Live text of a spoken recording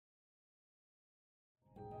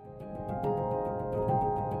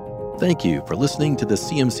Thank you for listening to the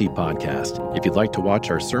CMC Podcast. If you'd like to watch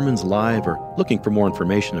our sermons live or looking for more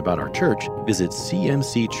information about our church, visit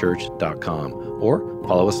cmcchurch.com or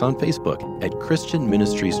follow us on Facebook at Christian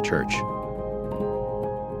Ministries Church.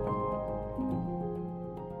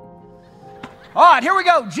 All right, here we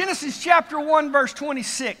go. Genesis chapter 1, verse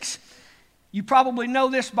 26. You probably know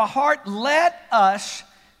this by heart. Let us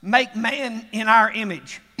make man in our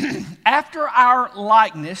image, after our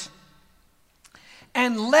likeness,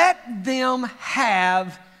 and let them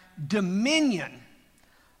have dominion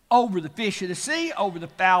over the fish of the sea, over the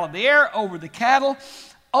fowl of the air, over the cattle,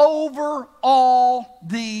 over all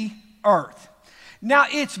the earth. Now,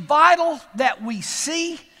 it's vital that we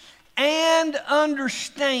see and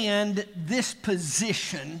understand this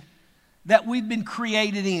position that we've been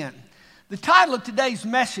created in. The title of today's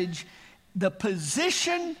message, The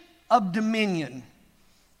Position of Dominion.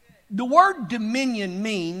 The word dominion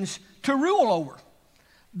means to rule over,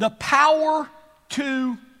 the power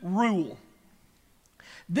to rule.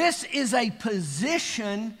 This is a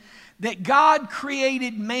position that God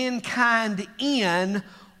created mankind in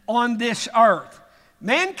on this earth.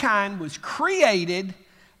 Mankind was created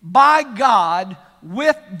by God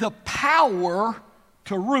with the power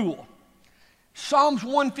to rule. Psalms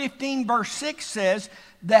 115 verse 6 says,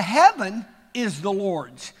 "The heaven is the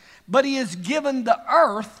Lord's, but he has given the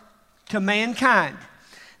earth to mankind."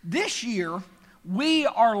 This year, we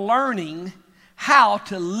are learning how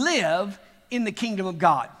to live in the kingdom of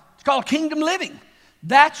God. It's called kingdom living.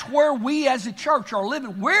 That's where we as a church are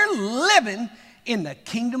living. We're living in the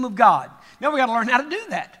kingdom of God. Now we got to learn how to do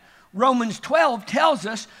that. Romans 12 tells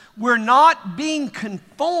us we're not being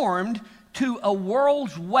conformed to a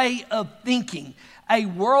world's way of thinking, a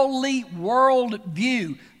worldly world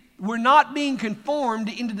view. We're not being conformed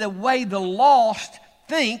into the way the lost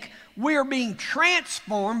think. We are being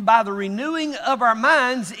transformed by the renewing of our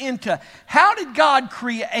minds into how did God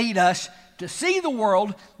create us to see the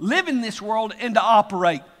world, live in this world, and to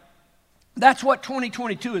operate. That's what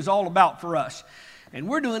 2022 is all about for us. And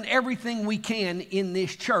we're doing everything we can in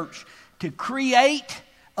this church to create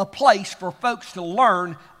a place for folks to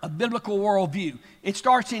learn a biblical worldview. It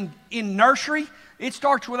starts in nursery. It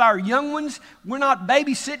starts with our young ones. We're not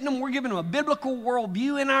babysitting them. We're giving them a biblical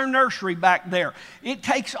worldview in our nursery back there. It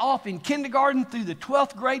takes off in kindergarten through the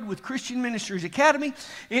 12th grade with Christian Ministries Academy.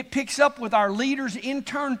 It picks up with our leaders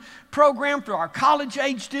intern program for our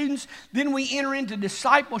college-age students. Then we enter into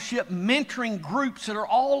discipleship mentoring groups that are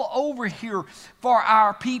all over here for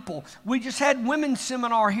our people. We just had women's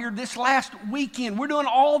seminar here this last weekend. We're doing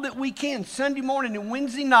all that we can Sunday morning and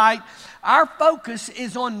Wednesday night. Our focus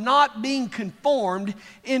is on not being conformed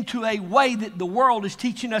into a way that the world is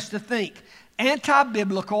teaching us to think.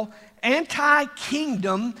 Anti-biblical,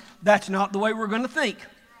 anti-kingdom, that's not the way we're going to think.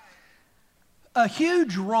 A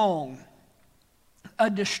huge wrong, a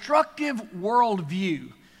destructive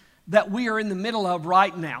worldview that we are in the middle of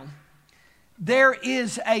right now. There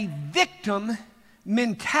is a victim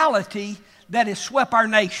mentality that has swept our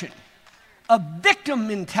nation. A victim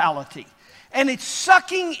mentality. And it's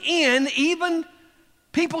sucking in even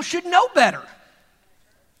people should know better.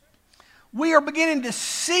 We are beginning to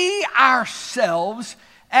see ourselves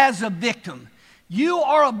as a victim. You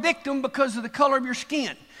are a victim because of the color of your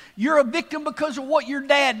skin. You're a victim because of what your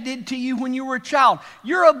dad did to you when you were a child.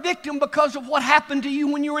 You're a victim because of what happened to you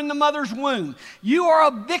when you were in the mother's womb. You are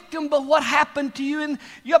a victim of what happened to you.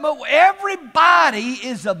 Everybody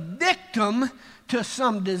is a victim to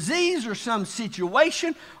some disease or some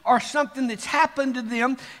situation or something that's happened to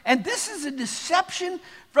them. And this is a deception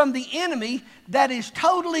from the enemy that is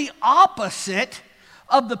totally opposite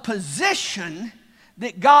of the position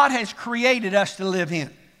that God has created us to live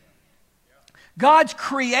in. God's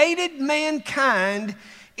created mankind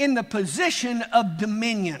in the position of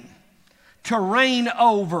dominion, to reign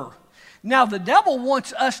over. Now, the devil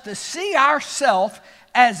wants us to see ourselves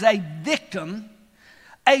as a victim.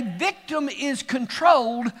 A victim is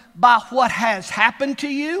controlled by what has happened to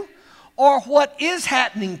you or what is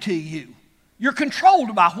happening to you. You're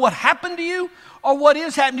controlled by what happened to you or what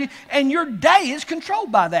is happening to you, and your day is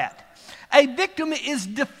controlled by that. A victim is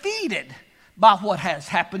defeated by what has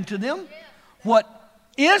happened to them, what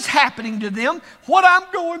is happening to them, what I'm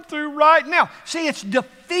going through right now. See, it's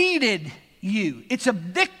defeated you. It's a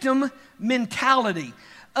victim mentality.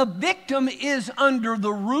 A victim is under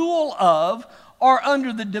the rule of or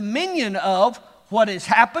under the dominion of what has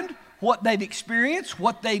happened, what they've experienced,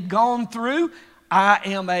 what they've gone through. I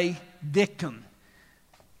am a victim.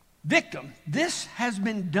 Victim, this has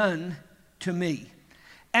been done to me.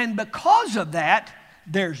 And because of that,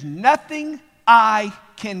 there's nothing I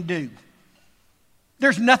can do.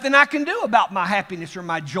 There's nothing I can do about my happiness or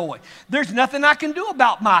my joy. There's nothing I can do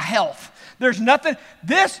about my health. There's nothing.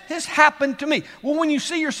 This has happened to me. Well, when you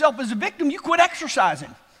see yourself as a victim, you quit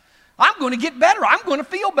exercising. I'm going to get better. I'm going to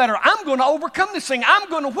feel better. I'm going to overcome this thing. I'm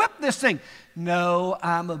going to whip this thing. No,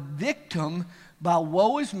 I'm a victim by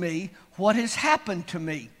woe is me, what has happened to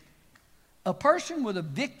me. A person with a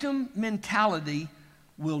victim mentality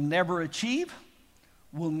will never achieve,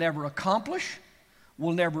 will never accomplish,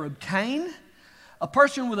 will never obtain. A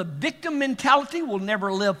person with a victim mentality will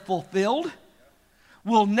never live fulfilled,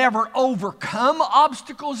 will never overcome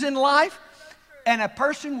obstacles in life, and a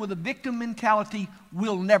person with a victim mentality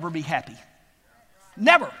will never be happy.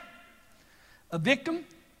 Never. A victim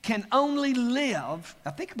can only live,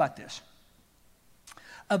 now think about this.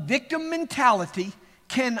 A victim mentality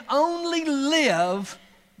can only live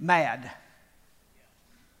mad.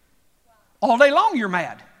 All day long you're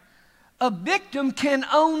mad. A victim can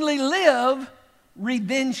only live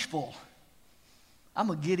revengeful. I'm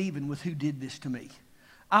going to get even with who did this to me.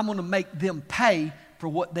 I'm going to make them pay for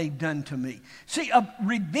what they've done to me. See,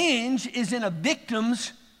 revenge is in a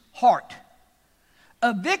victim's heart.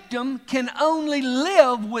 A victim can only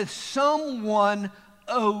live with someone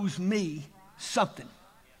owes me something.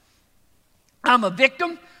 I'm a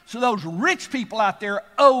victim, so those rich people out there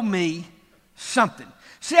owe me something.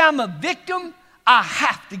 See, I'm a victim, I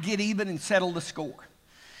have to get even and settle the score.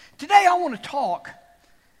 Today I want to talk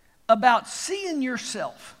about seeing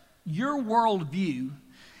yourself, your worldview,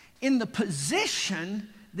 in the position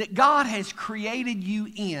that God has created you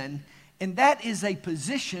in, and that is a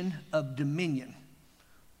position of dominion,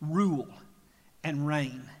 rule, and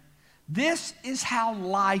reign. This is how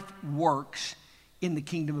life works in the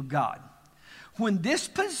kingdom of God. When this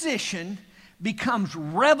position becomes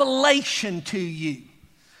revelation to you,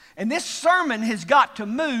 and this sermon has got to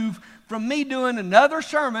move from me doing another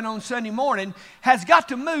sermon on Sunday morning, has got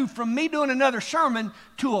to move from me doing another sermon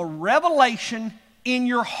to a revelation in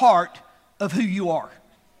your heart of who you are.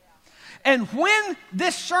 And when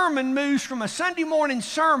this sermon moves from a Sunday morning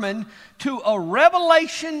sermon to a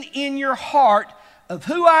revelation in your heart of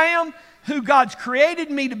who I am, who God's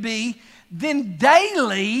created me to be, then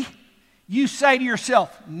daily you say to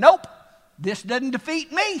yourself, nope, this doesn't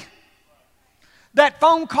defeat me. That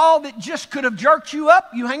phone call that just could have jerked you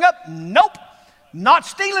up, you hang up, nope, not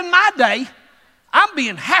stealing my day. I'm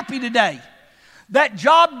being happy today. That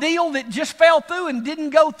job deal that just fell through and didn't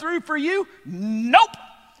go through for you, nope,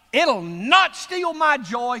 it'll not steal my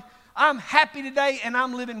joy. I'm happy today and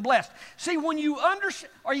I'm living blessed. See, when you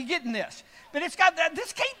understand, are you getting this? But it's got that,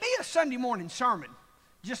 this can't be a Sunday morning sermon.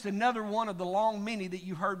 Just another one of the long many that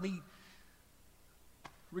you heard me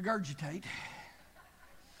regurgitate.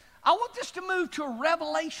 I want this to move to a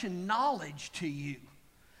revelation knowledge to you,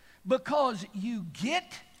 because you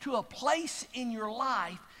get to a place in your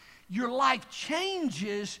life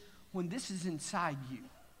changes when this is inside you.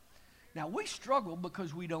 Now, we struggle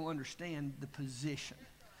because we don't understand the position.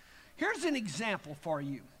 Here's an example for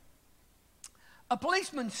you. A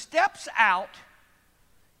policeman steps out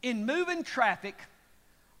in moving traffic,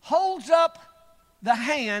 holds up the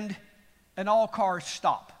hand, and all cars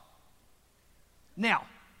stop. Now,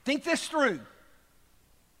 think this through.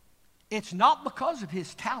 It's not because of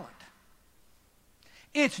his talent.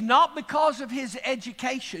 It's not because of his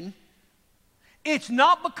education. It's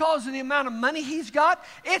not because of the amount of money he's got.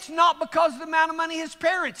 It's not because of the amount of money his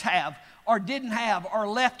parents have or didn't have or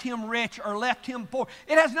left him rich or left him poor.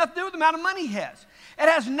 It has nothing to do with the amount of money he has. It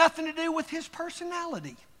has nothing to do with his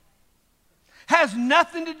personality. Has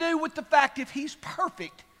nothing to do with the fact if he's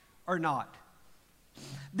perfect or not.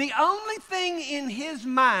 The only thing in his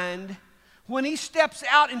mind when he steps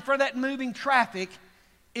out in front of that moving traffic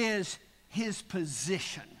is his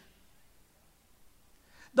position.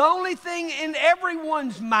 The only thing in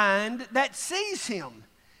everyone's mind that sees him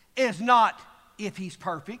is not if he's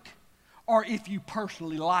perfect or if you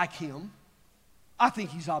personally like him. I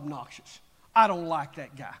think he's obnoxious. I don't like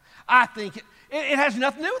that guy. I think it has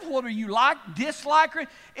nothing to do with whether you like, dislike, or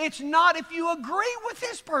it's not if you agree with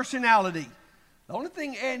his personality. The only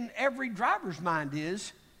thing in every driver's mind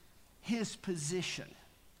is his position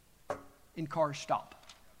in cars stop.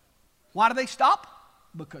 Why do they stop?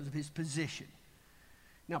 Because of his position.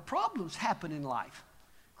 Now, problems happen in life.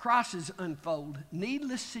 Crises unfold.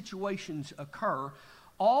 Needless situations occur,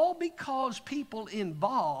 all because people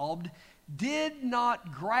involved did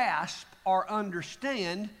not grasp or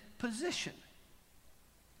understand position.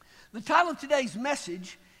 The title of today's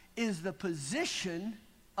message is The Position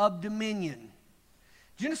of Dominion.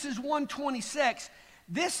 Genesis 1:26,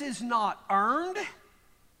 this is not earned,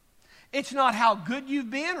 It's not how good you've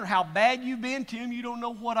been or how bad you've been. Tim, you don't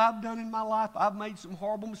know what I've done in my life. I've made some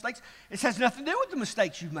horrible mistakes. It has nothing to do with the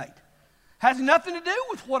mistakes you've made. It has nothing to do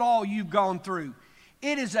with what all you've gone through.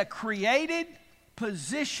 It is a created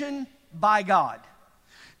position by God.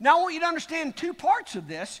 Now, I want you to understand two parts of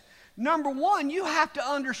this. Number one, you have to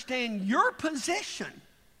understand your position,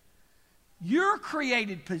 your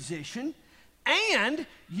created position, and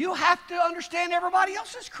you have to understand everybody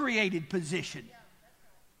else's created position.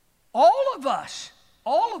 All of us,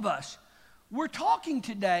 we're talking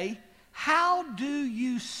today, how do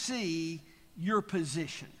you see your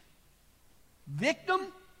position? Victim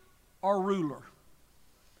or ruler?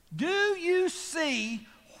 Do you see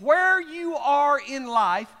where you are in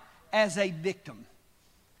life as a victim?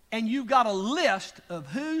 And you've got a list of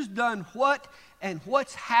who's done what and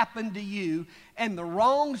what's happened to you and the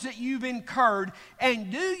wrongs that you've incurred.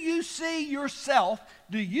 And do you see yourself,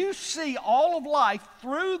 do you see all of life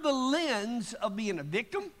through the lens of being a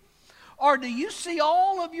victim? Or do you see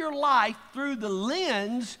all of your life through the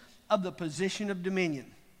lens of the position of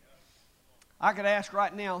dominion? I could ask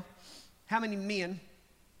right now, how many men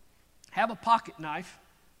have a pocket knife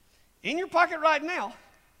in your pocket right now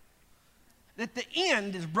that the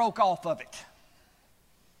end is broke off of it?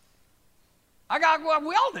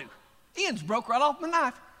 We all do. The end's broke right off my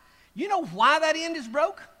knife. You know why that end is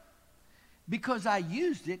broke? Because I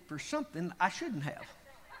used it for something I shouldn't have.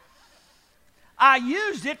 I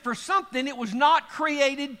used it for something it was not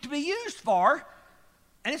created to be used for,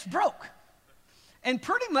 and it's broke. And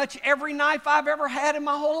pretty much every knife I've ever had in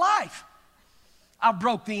my whole life, I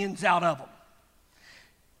broke the ends out of them.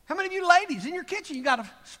 How many of you ladies in your kitchen, you got a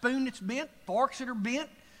spoon that's bent, forks that are bent,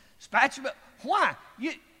 spatula? Why?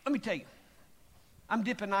 Let me tell you, I'm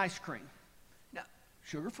dipping ice cream. Now,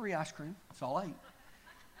 sugar-free ice cream, that's all I eat.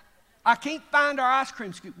 I can't find our ice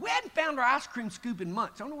cream scoop. We hadn't found our ice cream scoop in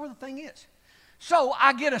months. I don't know where the thing is. So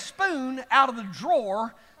I get a spoon out of the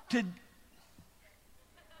drawer to,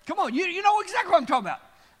 come on, you know exactly what I'm talking about.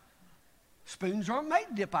 Spoons aren't made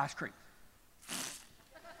to dip ice cream.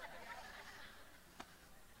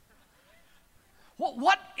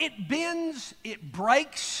 What it bends, it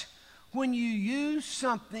breaks when you use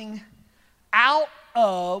something out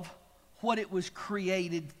of what it was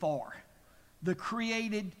created for, the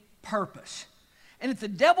created purpose. And if the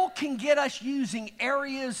devil can get us using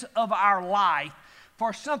areas of our life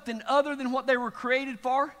for something other than what they were created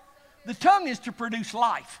for, the tongue is to produce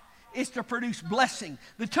life. It's to produce blessing.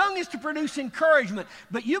 The tongue is to produce encouragement.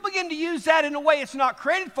 But you begin to use that in a way it's not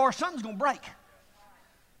created for, something's going to break.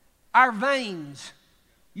 Our veins,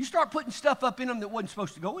 you start putting stuff up in them that wasn't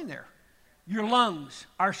supposed to go in there. Your lungs,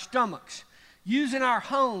 our stomachs, using our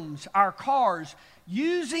homes, our cars,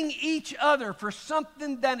 using each other for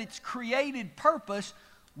something that it's created purpose,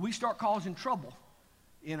 we start causing trouble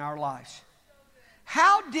in our lives.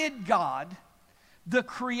 How did God, the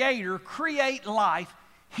Creator, create life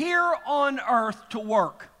here on earth to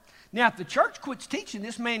work? Now, if the church quits teaching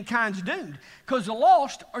this, mankind's doomed, because the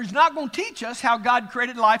lost is not going to teach us how God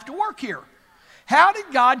created life to work here. How did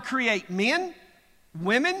God create men,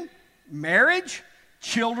 women, marriage,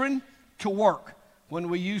 children to work? When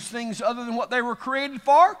we use things other than what they were created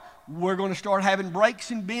for, we're going to start having breaks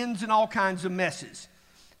and bends and all kinds of messes.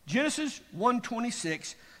 Genesis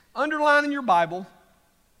 1:26, underline in your Bible,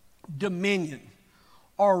 dominion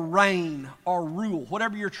or reign or rule.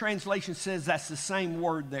 Whatever your translation says, that's the same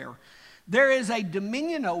word there. There is a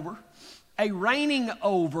dominion over, a reigning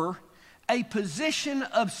over, a position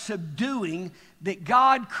of subduing that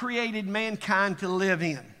God created mankind to live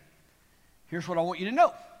in. Here's what I want you to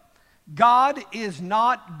know. God is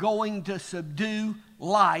not going to subdue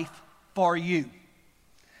life for you.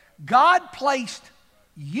 God placed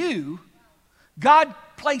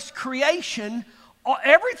creation,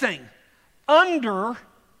 everything, under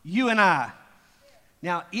you and I.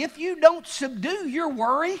 Now, if you don't subdue your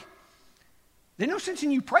worry, there's no sense in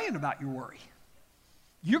you praying about your worry.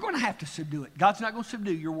 You're going to have to subdue it. God's not going to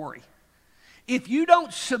subdue your worry. If you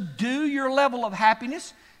don't subdue your level of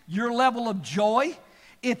happiness, your level of joy,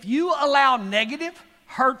 if you allow negative,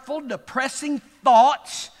 hurtful, depressing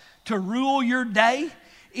thoughts to rule your day,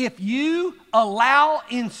 if you allow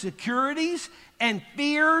insecurities and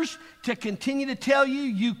fears to continue to tell you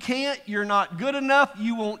you can't, you're not good enough,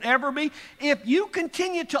 you won't ever be, if you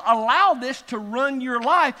continue to allow this to run your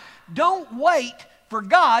life, don't wait for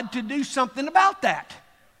God to do something about that.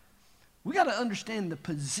 We got to understand the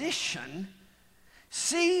position,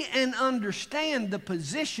 see and understand the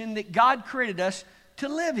position that God created us to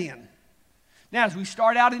live in. Now, as we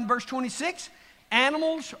start out in verse 26,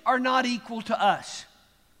 animals are not equal to us.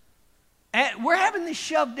 And we're having this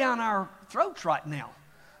shoved down our throats right now.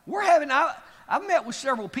 I've met with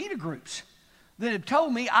several PETA groups that have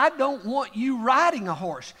told me, I don't want you riding a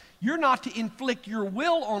horse. You're not to inflict your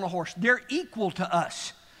will on a horse. They're equal to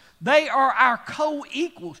us. They are our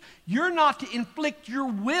co-equals. You're not to inflict your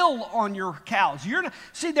will on your cows.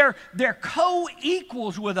 They're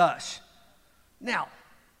co-equals with us. Now,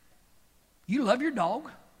 you love your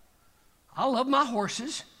dog. I love my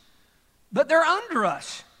horses. But they're under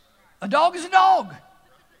us. A dog is a dog.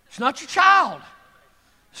 It's not your child.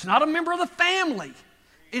 It's not a member of the family.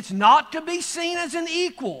 It's not to be seen as an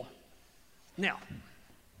equal. Now,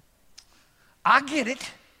 I get it.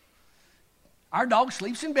 Our dog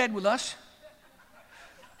sleeps in bed with us.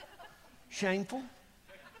 Shameful.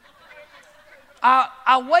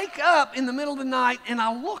 I wake up in the middle of the night and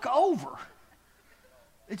I look over.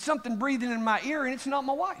 It's something breathing in my ear and it's not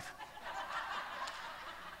my wife.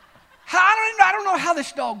 I don't know how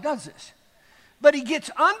this dog does this. But he gets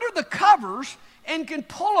under the covers and can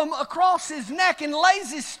pull them across his neck and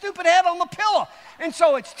lays his stupid head on the pillow. And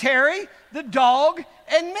so it's Terry, the dog,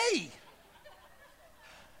 and me.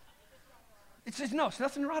 It says, no, there's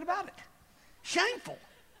nothing right about it. Shameful.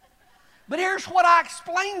 But here's what I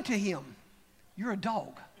explained to him. You're a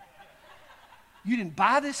dog. You didn't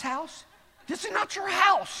buy this house. This is not your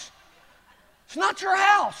house. It's not your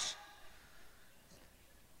house.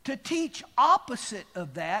 To teach opposite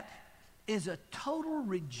of that is a total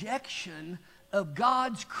rejection of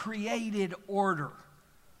God's created order.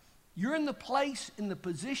 You're in the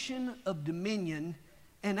position of dominion,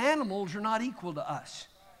 and animals are not equal to us.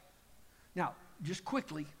 Now, just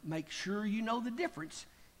quickly, make sure you know the difference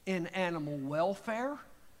in animal welfare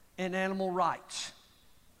and animal rights.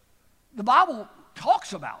 The Bible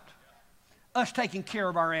talks about us taking care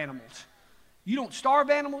of our animals. You don't starve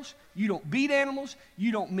animals. You don't beat animals.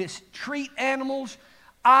 You don't mistreat animals.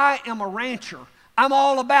 I am a rancher. I'm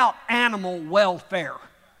all about animal welfare.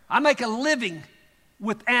 I make a living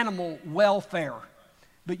with animal welfare.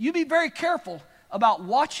 But you be very careful about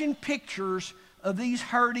watching pictures of these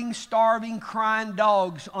hurting, starving, crying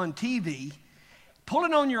dogs on TV,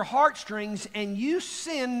 pulling on your heartstrings, and you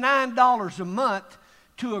send $9 a month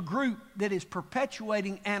to a group that is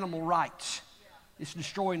perpetuating animal rights. It's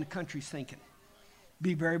destroying the country's thinking.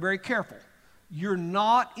 Be very, very careful. You're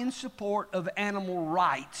not in support of animal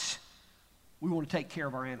rights. We want to take care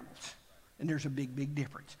of our animals. And there's a big, big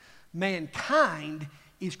difference. Mankind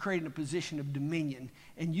is creating a position of dominion,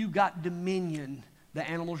 and you've got dominion. The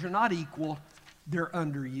animals are not equal. They're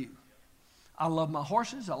under you. I love my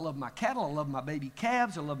horses. I love my cattle. I love my baby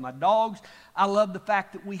calves. I love my dogs. I love the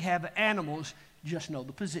fact that we have animals. Just know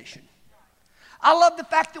the position. I love the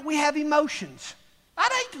fact that we have emotions.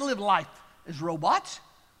 I'd hate to live life as robots.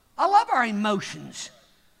 I love our emotions.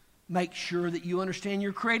 Make sure that you understand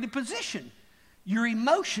your created position. Your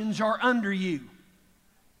emotions are under you.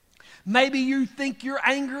 Maybe you think your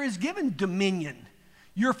anger is given dominion.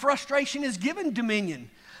 Your frustration is given dominion.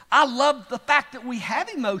 I love the fact that we have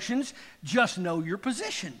emotions. Just know your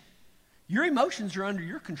position. Your emotions are under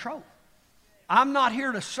your control. I'm not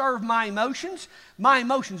here to serve my emotions. My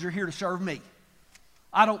emotions are here to serve me.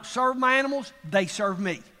 I don't serve my animals. They serve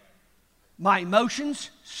me. My emotions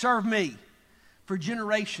serve me. For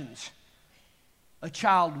generations, a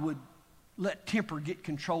child would let temper get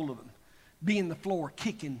control of him, be in the floor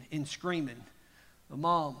kicking and screaming. A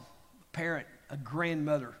mom, a parent, a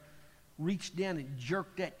grandmother reach down and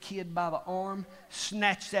jerk that kid by the arm,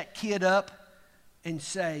 snatch that kid up, and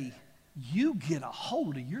say, you get a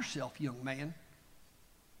hold of yourself, young man.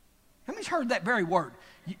 How many's heard that very word?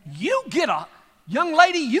 Young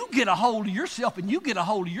lady, you get a hold of yourself, and you get a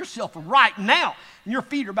hold of yourself right now. And your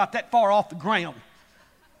feet are about that far off the ground.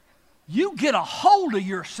 You get a hold of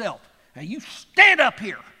yourself. Now you stand up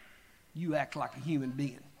here. You act like a human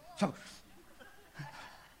being. So,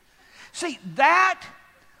 see, that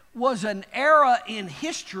was an era in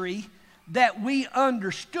history that we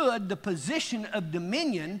understood the position of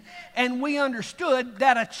dominion, and we understood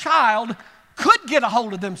that a child could get a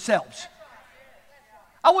hold of themselves.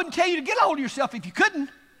 I wouldn't tell you to get a hold of yourself if you couldn't.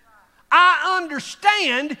 I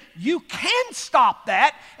understand you can stop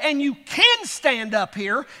that, and you can stand up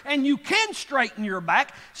here, and you can straighten your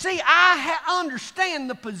back. See, I understand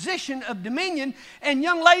the position of dominion, and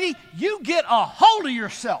young lady, you get a hold of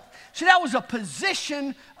yourself. See, that was a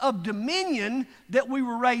position of dominion that we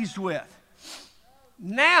were raised with.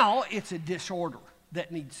 Now it's a disorder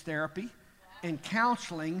that needs therapy and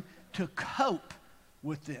counseling to cope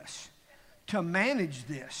with this, to manage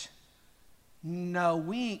this. No,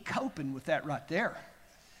 we ain't coping with that right there.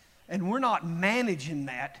 And we're not managing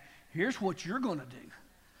that. Here's what you're going to do.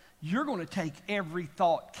 You're going to take every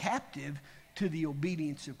thought captive to the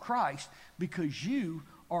obedience of Christ, because you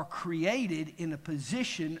are created in a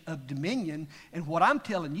position of dominion, and what I'm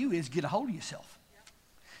telling you is get a hold of yourself.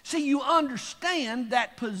 See, you understand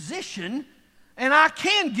that position, and I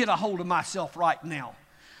can get a hold of myself right now.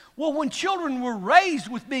 Well, when children were raised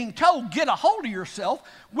with being told, get a hold of yourself,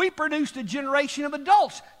 we produced a generation of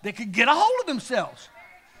adults that could get a hold of themselves.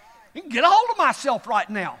 I can get a hold of myself right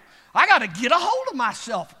now. I got to get a hold of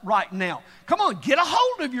myself right now. Come on, get a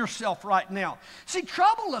hold of yourself right now. See,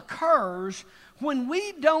 trouble occurs when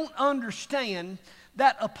we don't understand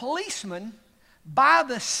that a policeman by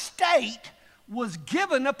the state was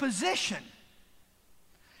given a position.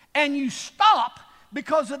 And you stop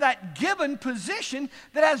because of that given position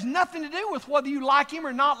that has nothing to do with whether you like him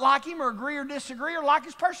or not like him or agree or disagree or like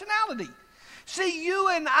his personality. See, you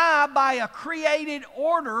and I, by a created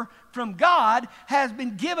order from God, has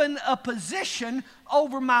been given a position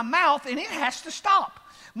over my mouth, and it has to stop.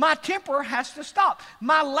 My temper has to stop.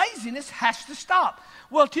 My laziness has to stop.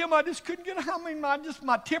 Well, Tim, I just couldn't get it.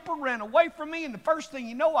 My temper ran away from me, and the first thing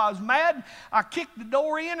you know, I was mad. I kicked the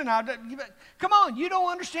door in, and come on, you don't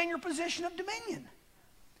understand your position of dominion.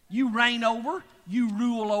 You reign over, you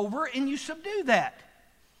rule over, and you subdue that.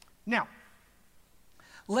 Now,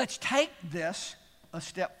 let's take this a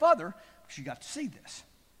step further, because you got to see this.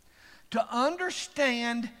 To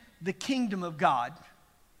understand the kingdom of God,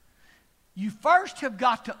 you first have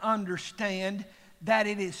got to understand that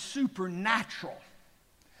it is supernatural.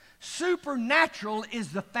 Supernatural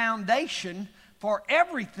is the foundation for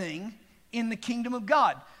everything in the kingdom of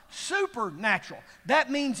God. Supernatural.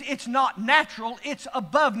 That means it's not natural, it's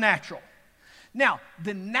above natural. Now,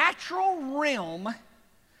 the natural realm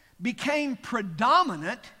became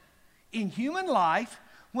predominant in human life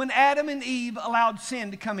when Adam and Eve allowed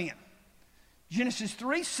sin to come in. Genesis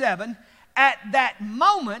 3:7, at that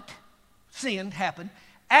moment, sin happened.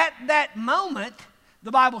 At that moment,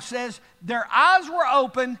 the Bible says, their eyes were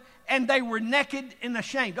open and they were naked and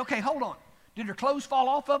ashamed. Okay, hold on. Did their clothes fall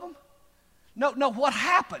off of them? No, what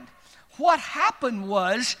happened? What happened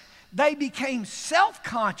was they became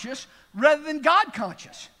self-conscious rather than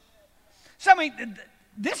God-conscious. So, I mean,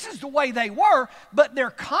 this is the way they were, but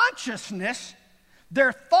their consciousness,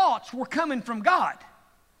 their thoughts were coming from God.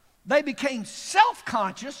 They became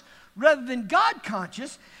self-conscious rather than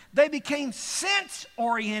God-conscious. They became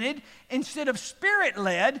sense-oriented instead of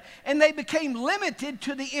spirit-led, and they became limited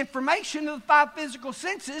to the information of the five physical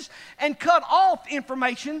senses and cut off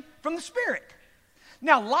information from the spirit.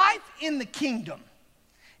 Now, life in the kingdom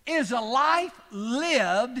is a life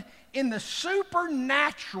lived in the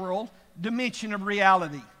supernatural dimension of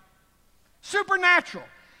reality. Supernatural.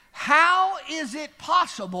 How is it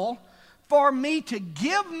possible for me to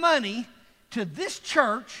give money to this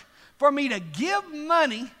church, for me to give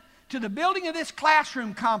money to the building of this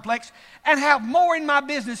classroom complex and have more in my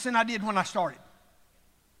business than I did when I started?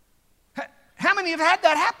 How many have had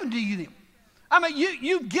that happen to you then? I mean,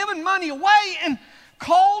 you've given money away and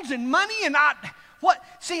calls and money and what?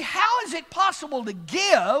 See, how is it possible to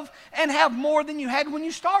give and have more than you had when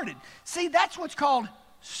you started? See, that's what's called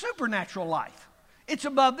supernatural life. It's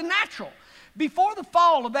above the natural. Before the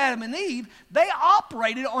fall of Adam and Eve, they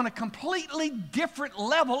operated on a completely different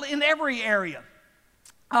level in every area.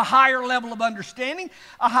 A higher level of understanding,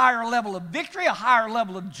 a higher level of victory, a higher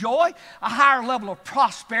level of joy, a higher level of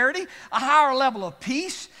prosperity, a higher level of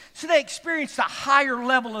peace. So they experienced a higher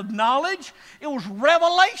level of knowledge. It was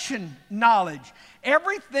revelation knowledge.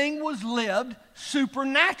 Everything was lived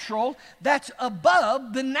supernatural. That's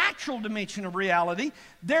above the natural dimension of reality.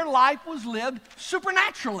 Their life was lived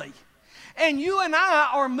supernaturally. And you and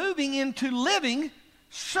I are moving into living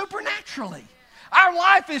supernaturally. Our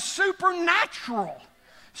life is supernatural.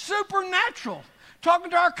 Supernatural.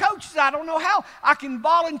 Talking to our coaches, I don't know how I can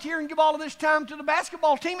volunteer and give all of this time to the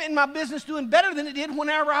basketball team and my business doing better than it did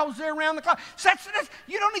whenever I was there around the clock. So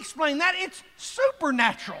you don't explain that. It's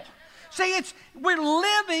supernatural. See, we're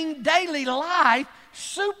living daily life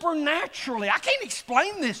supernaturally. I can't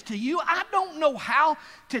explain this to you. I don't know how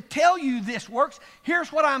to tell you this works.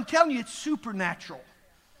 Here's what I'm telling you. It's supernatural.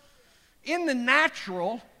 In the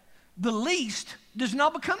natural, the least does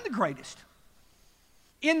not become the greatest.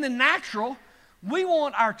 In the natural, we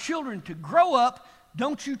want our children to grow up.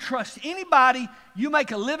 Don't you trust anybody. You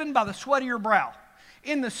make a living by the sweat of your brow.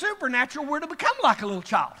 In the supernatural, we're to become like a little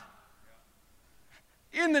child.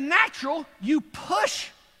 In the natural, you push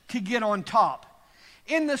to get on top.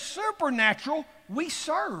 In the supernatural, we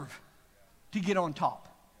serve to get on top.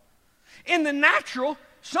 In the natural,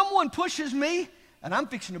 someone pushes me, and I'm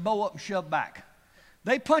fixing to bow up and shove back.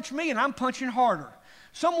 They punch me, and I'm punching harder.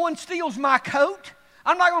 Someone steals my coat,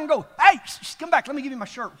 I'm not going to go, hey, come back, let me give you my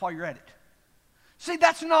shirt while you're at it. See,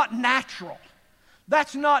 that's not natural.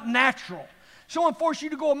 That's not natural. Someone forced you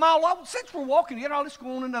to go a mile. Well, since we're walking together, let's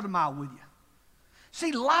go on another mile with you.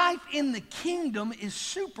 See, life in the kingdom is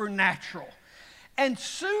supernatural. And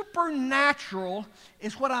supernatural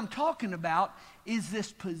is what I'm talking about, is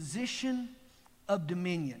this position of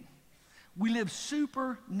dominion. We live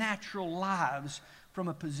supernatural lives from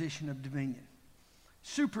a position of dominion.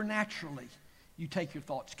 Supernaturally, you take your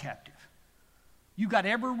thoughts captive. You got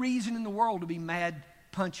every reason in the world to be mad,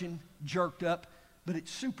 punching, jerked up, but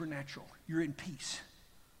it's supernatural. You're in peace.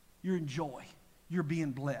 You're in joy. You're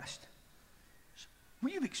being blessed.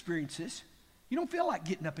 Well, you've experienced this. You don't feel like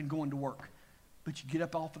getting up and going to work, but you get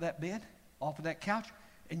up off of that bed, off of that couch,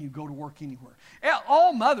 and you go to work anywhere.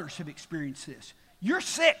 All mothers have experienced this. You're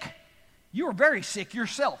sick. You are very sick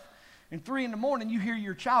yourself. And 3 in the morning, you hear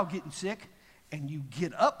your child getting sick, and you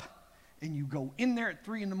get up, and you go in there at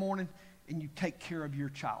 3 in the morning, and you take care of your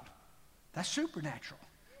child. That's supernatural.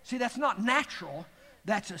 See, that's not natural.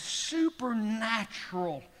 That's a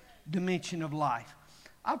supernatural dimension of life.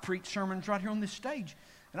 I preach sermons right here on this stage,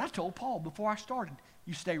 and I told Paul before I started,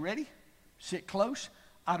 you stay ready, sit close.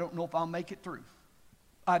 I don't know if I'll make it through.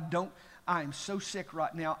 I am so sick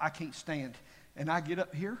right now, I can't stand. And I get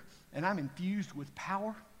up here, and I'm infused with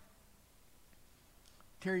power.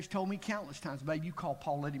 Terry's told me countless times, babe, you call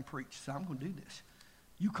Paul, let him preach. So I'm going to do this.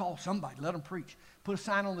 You call somebody, let them preach. Put a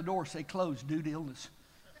sign on the door, say closed due to illness.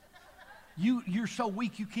 You're so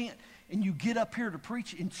weak you can't. And you get up here to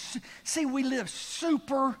preach. And see, we live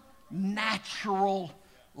supernatural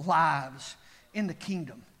lives in the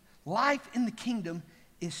kingdom. Life in the kingdom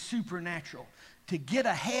is supernatural. To get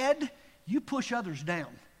ahead, you push others down.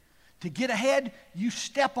 To get ahead, you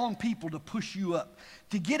step on people to push you up.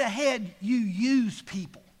 To get ahead, you use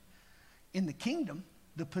people. In the kingdom,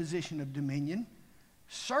 the position of dominion,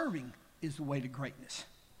 serving is the way to greatness.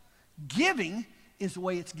 Giving is the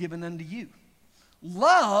way it's given unto you.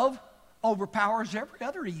 Love overpowers every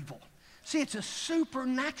other evil. See, it's a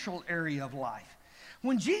supernatural area of life.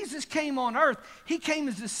 When Jesus came on earth, he came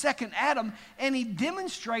as the second Adam, and he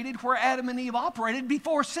demonstrated where Adam and Eve operated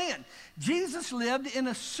before sin. Jesus lived in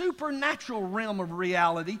a supernatural realm of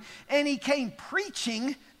reality, and he came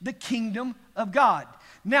preaching the kingdom of God.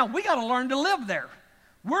 Now, we got to learn to live there.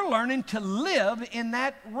 We're learning to live in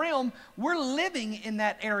that realm. We're living in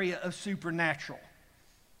that area of supernatural.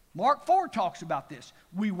 Mark 4 talks about this.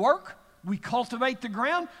 We work, we cultivate the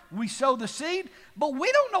ground, we sow the seed, but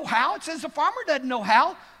we don't know how. It says the farmer doesn't know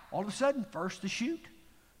how. All of a sudden, first the shoot,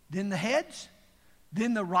 then the heads,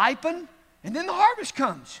 then the ripen, and then the harvest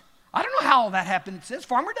comes. I don't know how all that happened. It says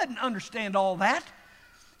farmer doesn't understand all that.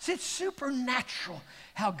 See, it's supernatural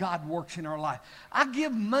how God works in our life. I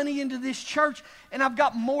give money into this church, and I've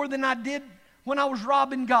got more than I did when I was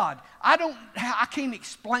robbing God. I can't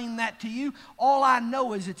explain that to you. All I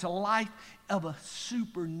know is it's a life of a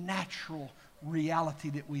supernatural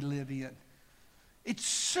reality that we live in. It's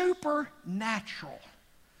supernatural.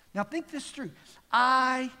 Now think this through.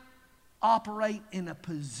 I operate in a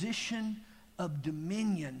position of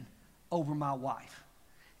dominion over my wife.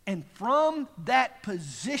 And from that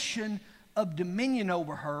position of dominion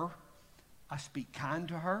over her, I speak kind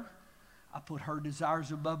to her. I put her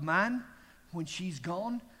desires above mine. When she's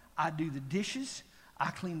gone, I do the dishes.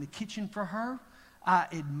 I clean the kitchen for her. I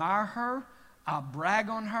admire her. I brag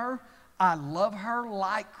on her. I love her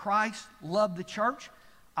like Christ loved the church.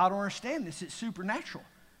 I don't understand this. It's supernatural.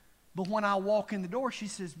 But when I walk in the door, she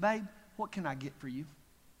says, babe, what can I get for you?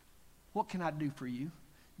 What can I do for you?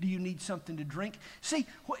 Do you need something to drink? See,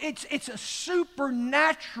 it's a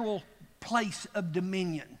supernatural place of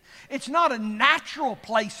dominion. It's not a natural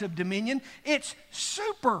place of dominion. It's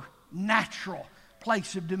supernatural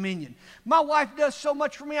place of dominion. My wife does so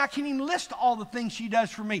much for me, I can't even list all the things she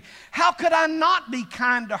does for me. How could I not be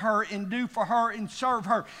kind to her and do for her and serve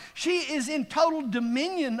her? She is in total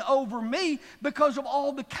dominion over me because of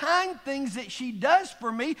all the kind things that she does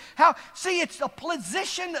for me. See, it's a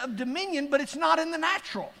position of dominion, but it's not in the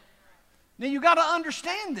natural. Now, you got to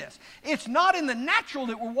understand this. It's not in the natural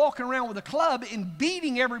that we're walking around with a club and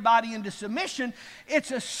beating everybody into submission. It's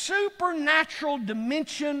a supernatural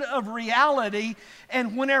dimension of reality.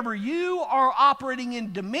 And whenever you are operating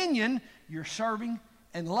in dominion, you're serving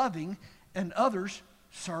and loving, and others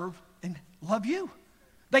serve and love you.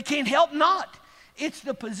 They can't help not. It's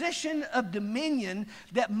the position of dominion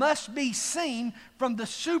that must be seen from the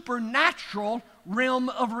supernatural realm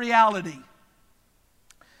of reality.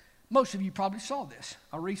 Most of you probably saw this.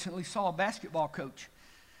 I recently saw a basketball coach.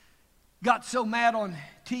 Got so mad on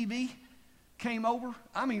TV, came over,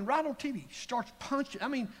 right on TV, starts punching.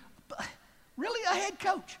 Really, a head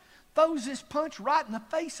coach throws this punch right in the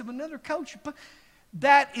face of another coach.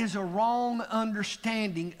 That is a wrong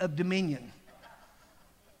understanding of dominion.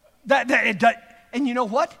 And you know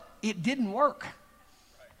what? It didn't work.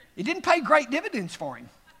 It didn't pay great dividends for him.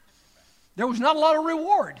 There was not a lot of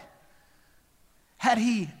reward. Had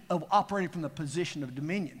he operated from the position of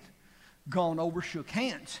dominion, gone over, shook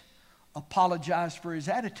hands, apologized for his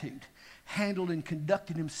attitude, handled and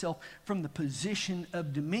conducted himself from the position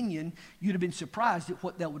of dominion, you'd have been surprised at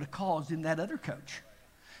what that would have caused in that other coach.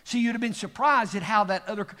 See, you'd have been surprised at how that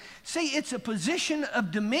other... See, it's a position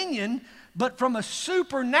of dominion, but from a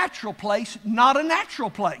supernatural place, not a natural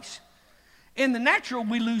place. In the natural,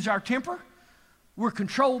 we lose our temper. We're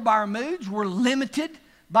controlled by our moods. We're limited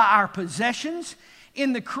by our possessions.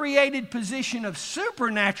 In the created position of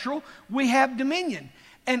supernatural, we have dominion.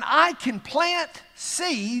 And I can plant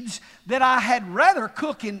seeds that I had rather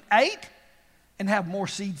cook and ate and have more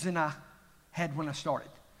seeds than I had when I started.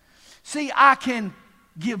 See, I can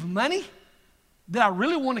give money that I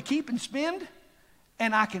really want to keep and spend,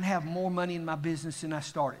 and I can have more money in my business than I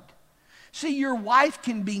started. See, your wife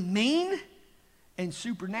can be mean, and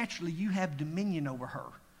supernaturally you have dominion over her.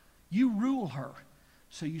 You rule her.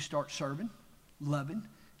 So you start serving, loving,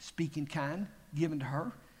 speaking kind, giving to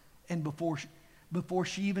her, and before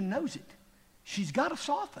she even knows it, she's got to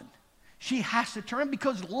soften. She has to turn,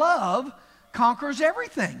 because love conquers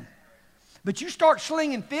everything. But you start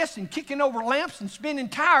slinging fists and kicking over lamps and spinning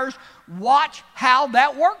tires, watch how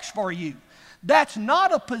that works for you. That's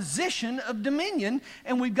not a position of dominion,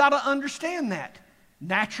 and we've got to understand that.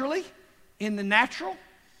 Naturally, in the natural,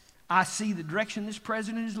 I see the direction this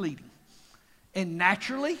president is leading. And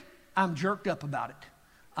naturally, I'm jerked up about it.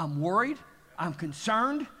 I'm worried. I'm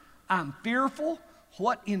concerned. I'm fearful.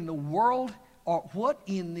 What in the world, or what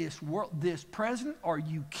in this world, this president, are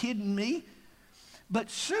you kidding me? But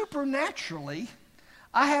supernaturally,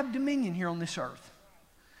 I have dominion here on this earth.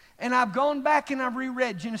 And I've gone back and I've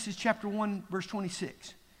reread Genesis chapter 1, verse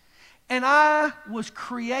 26. And I was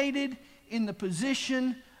created in the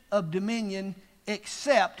position of dominion,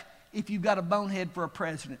 except if you've got a bonehead for a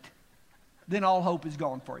president. Then all hope is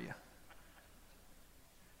gone for you.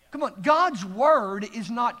 Come on, God's word is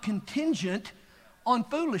not contingent on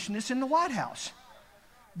foolishness in the White House.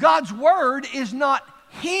 God's word is not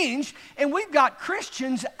hinged, and we've got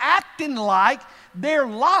Christians acting like their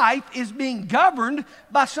life is being governed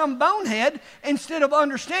by some bonehead instead of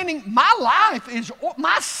understanding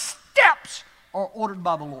my steps are ordered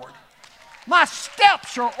by the Lord. My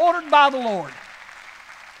steps are ordered by the Lord.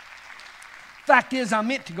 Fact is, I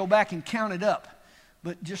meant to go back and count it up,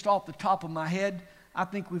 but just off the top of my head, I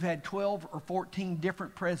think we've had 12 or 14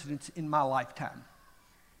 different presidents in my lifetime.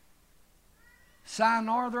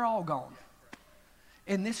 Sayonara, they're all gone.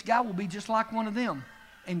 And this guy will be just like one of them.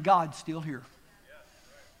 And God's still here.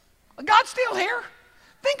 God's still here.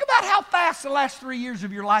 Think about how fast the last 3 years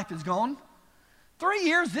of your life has gone. 3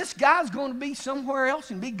 years, this guy's going to be somewhere else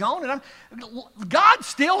and be gone. And God's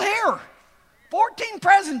still here. 14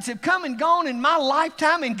 presidents have come and gone in my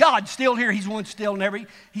lifetime, and God's still here. He's one still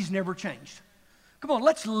he's never changed. Come on,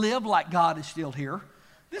 let's live like God is still here.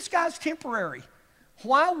 This guy's temporary.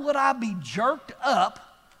 Why would I be jerked up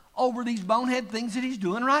over these bonehead things that he's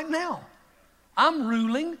doing right now? I'm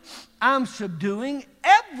ruling, I'm subduing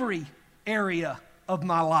every area of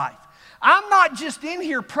my life. I'm not just in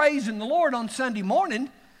here praising the Lord on Sunday morning.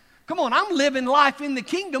 Come on, I'm living life in the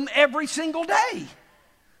kingdom every single day.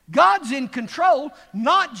 God's in control,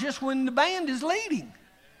 not just when the band is leading.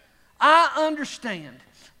 I understand.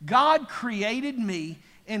 God created me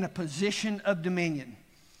in a position of dominion.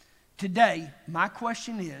 Today, my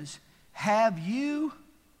question is, have you,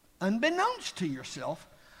 unbeknownst to yourself,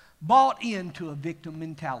 bought into a victim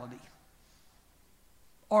mentality?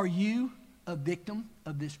 Are you a victim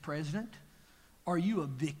of this president? Are you a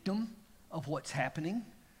victim of what's happening?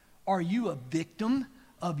 Are you a victim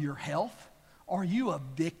of your health? Are you a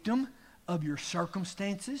victim of your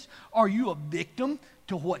circumstances? Are you a victim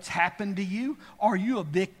to what's happened to you? Are you a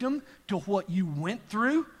victim to what you went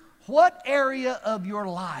through? What area of your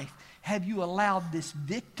life have you allowed this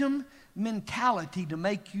victim mentality to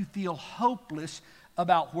make you feel hopeless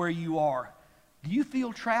about where you are? Do you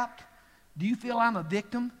feel trapped? Do you feel I'm a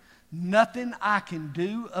victim? Nothing I can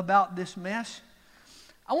do about this mess?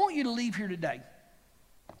 I want you to leave here today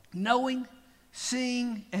knowing,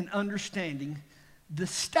 seeing, and understanding the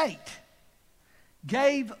state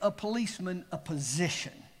gave a policeman a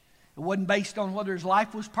position. It wasn't based on whether his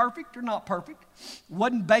life was perfect or not perfect. It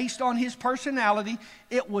wasn't based on his personality.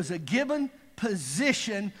 It was a given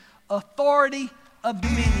position, authority of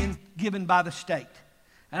dominion given by the state.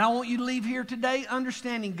 And I want you to leave here today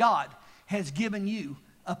understanding God has given you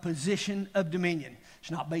a position of dominion.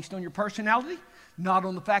 It's not based on your personality. not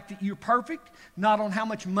on the fact that you're perfect, not on how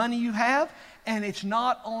much money you have, and it's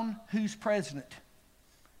not on who's president.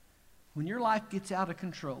 When your life gets out of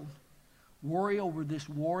control, worry over this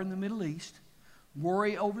war in the Middle East,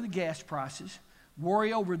 worry over the gas prices,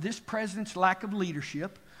 worry over this president's lack of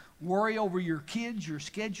leadership, worry over your kids, your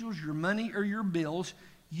schedules, your money, or your bills,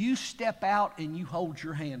 you step out and you hold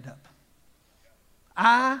your hand up.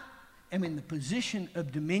 I am in the position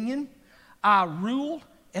of dominion. I rule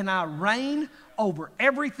and I reign over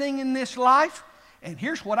everything in this life. And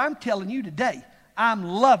here's what I'm telling you today. I'm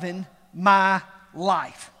loving my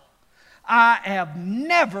life. I have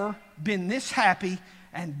never been this happy,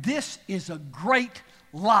 and this is a great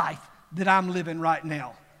life that I'm living right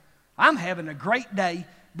now. I'm having a great day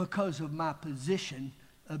because of my position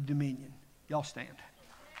of dominion. Y'all stand.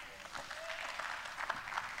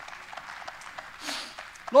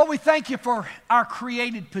 Lord, we thank you for our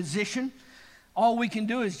created position. All we can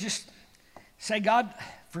do is just say, God,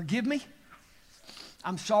 forgive me.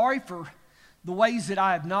 I'm sorry for the ways that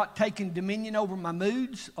I have not taken dominion over my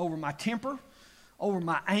moods, over my temper, over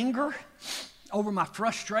my anger, over my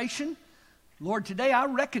frustration. Lord, today I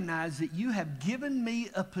recognize that you have given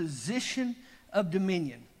me a position of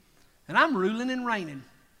dominion. And I'm ruling and reigning.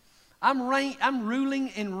 I'm ruling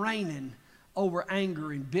and reigning over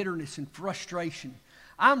anger and bitterness and frustration.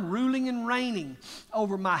 I'm ruling and reigning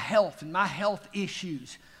over my health and my health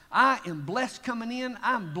issues. I am blessed coming in.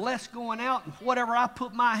 I'm blessed going out. And whatever I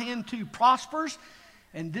put my hand to prospers.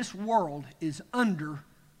 And this world is under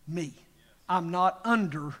me. I'm not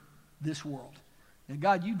under this world. Now,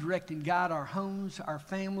 God, you direct and guide our homes, our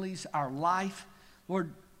families, our life.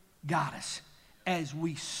 Lord, guide us as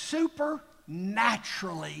we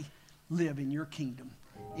supernaturally live in your kingdom.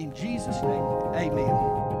 In Jesus' name,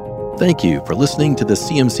 amen. Thank you for listening to the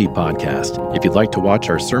CMC Podcast. If you'd like to watch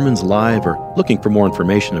our sermons live or looking for more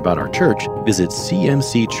information about our church, visit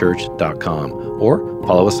cmcchurch.com or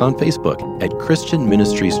follow us on Facebook at Christian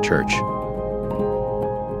Ministries Church.